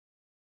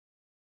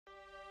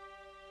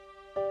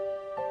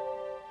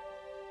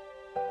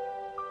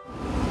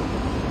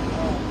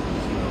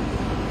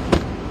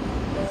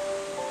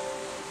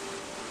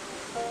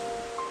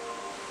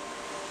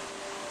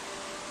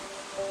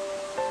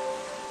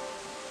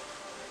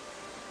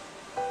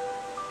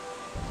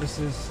This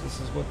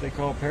is what they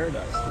call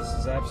paradise. This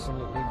is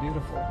absolutely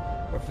beautiful.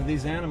 But for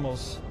these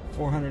animals,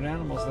 400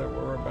 animals that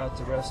we're about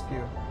to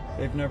rescue,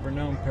 they've never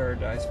known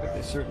paradise, but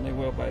they certainly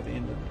will by the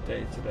end of the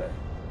day today.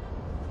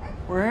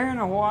 We're here in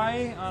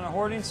Hawaii on a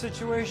hoarding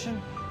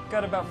situation.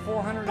 Got about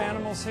 400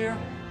 animals here,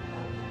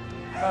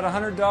 about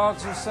 100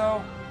 dogs or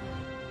so.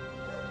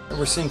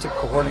 We're seeing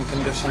typical hoarding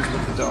conditions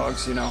with the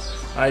dogs, you know,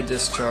 eye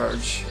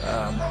discharge,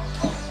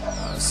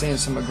 seeing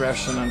some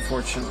aggression,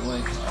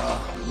 unfortunately,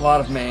 a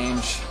lot of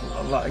mange,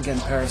 again,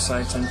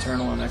 parasites,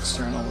 internal and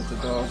external with the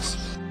dogs.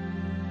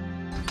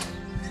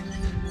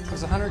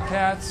 There's 100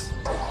 cats.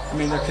 I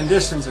mean, their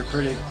conditions are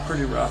pretty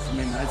rough. I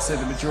mean, I'd say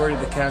the majority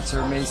of the cats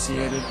are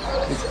emaciated.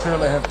 They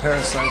clearly have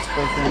parasites,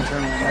 both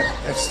internal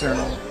and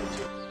external.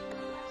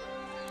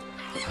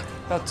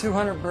 About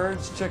 200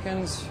 birds,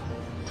 chickens,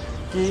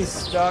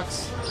 geese,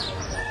 ducks.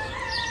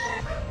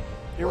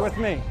 You're with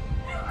me.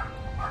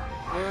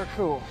 Very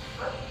cool.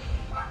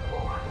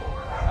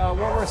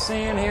 What we're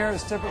seeing here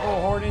is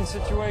typical hoarding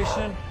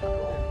situation.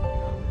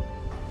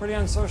 Pretty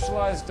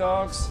unsocialized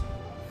dogs,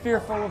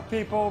 fearful of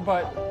people,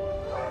 but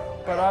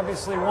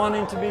obviously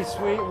wanting to be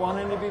sweet,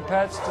 wanting to be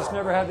pets, just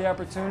never had the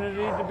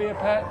opportunity to be a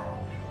pet.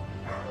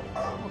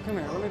 Oh, come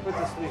here, let me put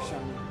this leash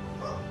on you.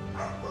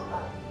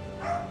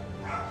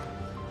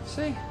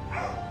 See?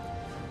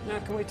 Now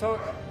can we talk?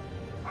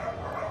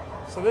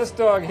 So this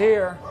dog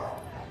here,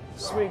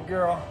 sweet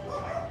girl,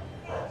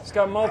 she's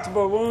got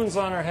multiple wounds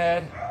on her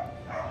head.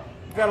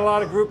 We've got a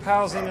lot of group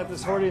housing at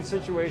this hoarding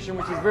situation,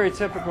 which is very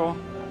typical.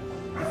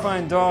 You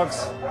find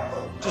dogs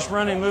just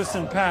running loose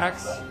in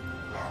packs.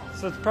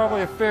 So it's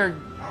probably a fair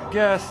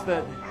guess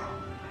that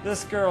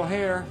this girl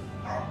here,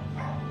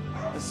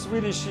 as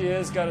sweet as she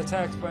is, got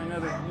attacked by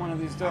another one of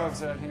these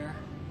dogs out here.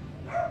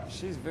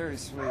 She's very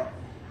sweet.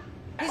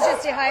 He's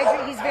just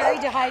dehydrated. He's very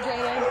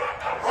dehydrated.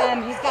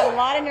 He's got a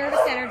lot of nervous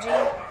energy.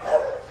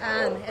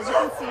 As you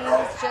can see,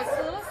 he's just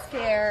a little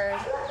scared.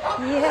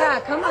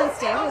 Yeah, come on,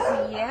 stay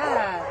with me.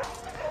 Yeah.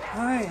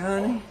 Hi,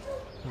 honey.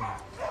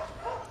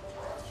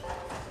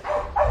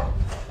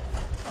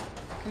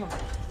 Come on.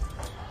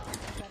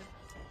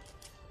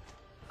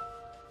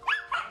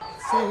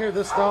 See here,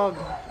 this dog,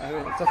 I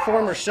mean, it's a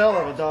former shell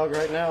of a dog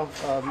right now.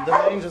 The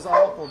mange is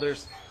awful.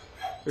 There's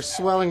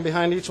swelling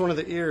behind each one of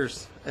the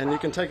ears. And you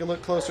can take a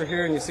look closer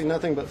here and you see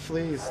nothing but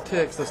fleas,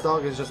 ticks. This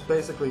dog is just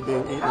basically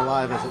being eaten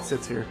alive as it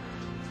sits here.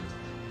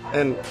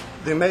 And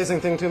the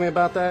amazing thing to me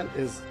about that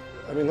is,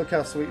 I mean, look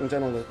how sweet and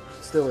gentle it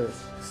still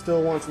is.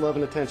 Still wants love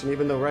and attention,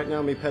 even though right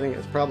now me petting it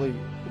is probably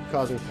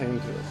causing pain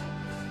to it.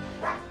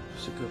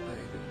 She's a good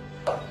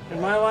baby.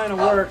 In my line of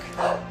work,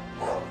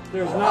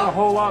 there's not a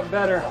whole lot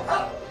better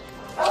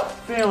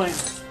feeling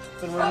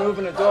than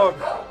removing a dog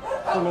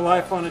from a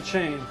life on a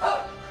chain.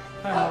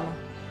 Hi, Mama.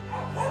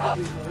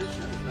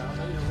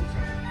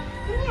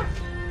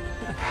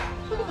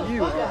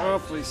 You are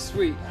awfully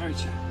sweet,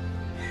 aren't you?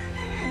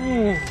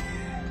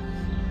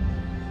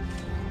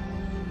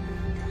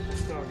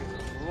 This dog is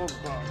a love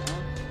bug, huh?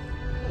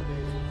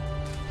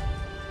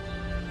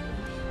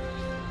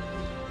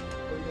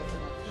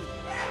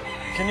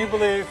 Can you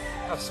believe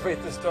how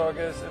sweet this dog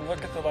is? And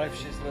look at the life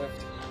she's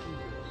lived.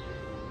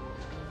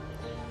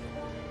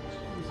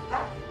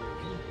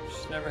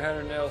 She's never had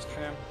her nails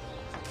trimmed.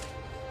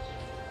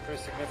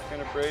 Pretty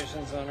significant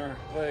abrasions on her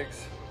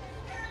legs.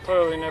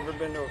 Clearly never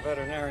been to a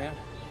veterinarian.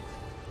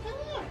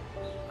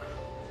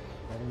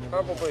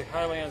 Probably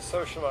highly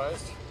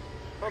unsocialized.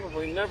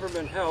 Probably never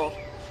been held.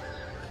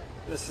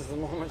 This is the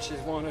moment she's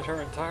wanted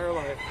her entire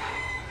life.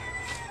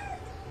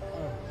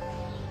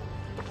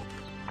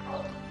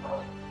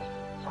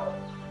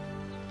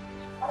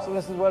 So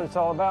this is what it's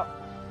all about.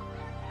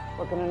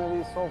 Looking into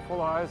these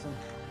soulful eyes and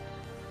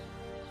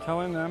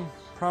telling them,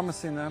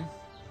 promising them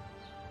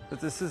that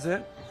this is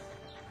it.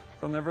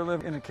 They'll never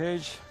live in a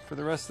cage for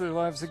the rest of their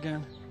lives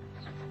again.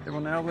 They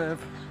will now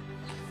live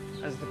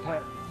as the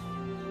pet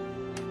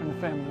and the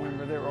family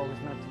member they were always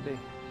meant to be.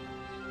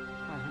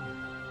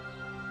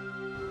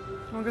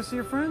 You want to go see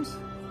your friends?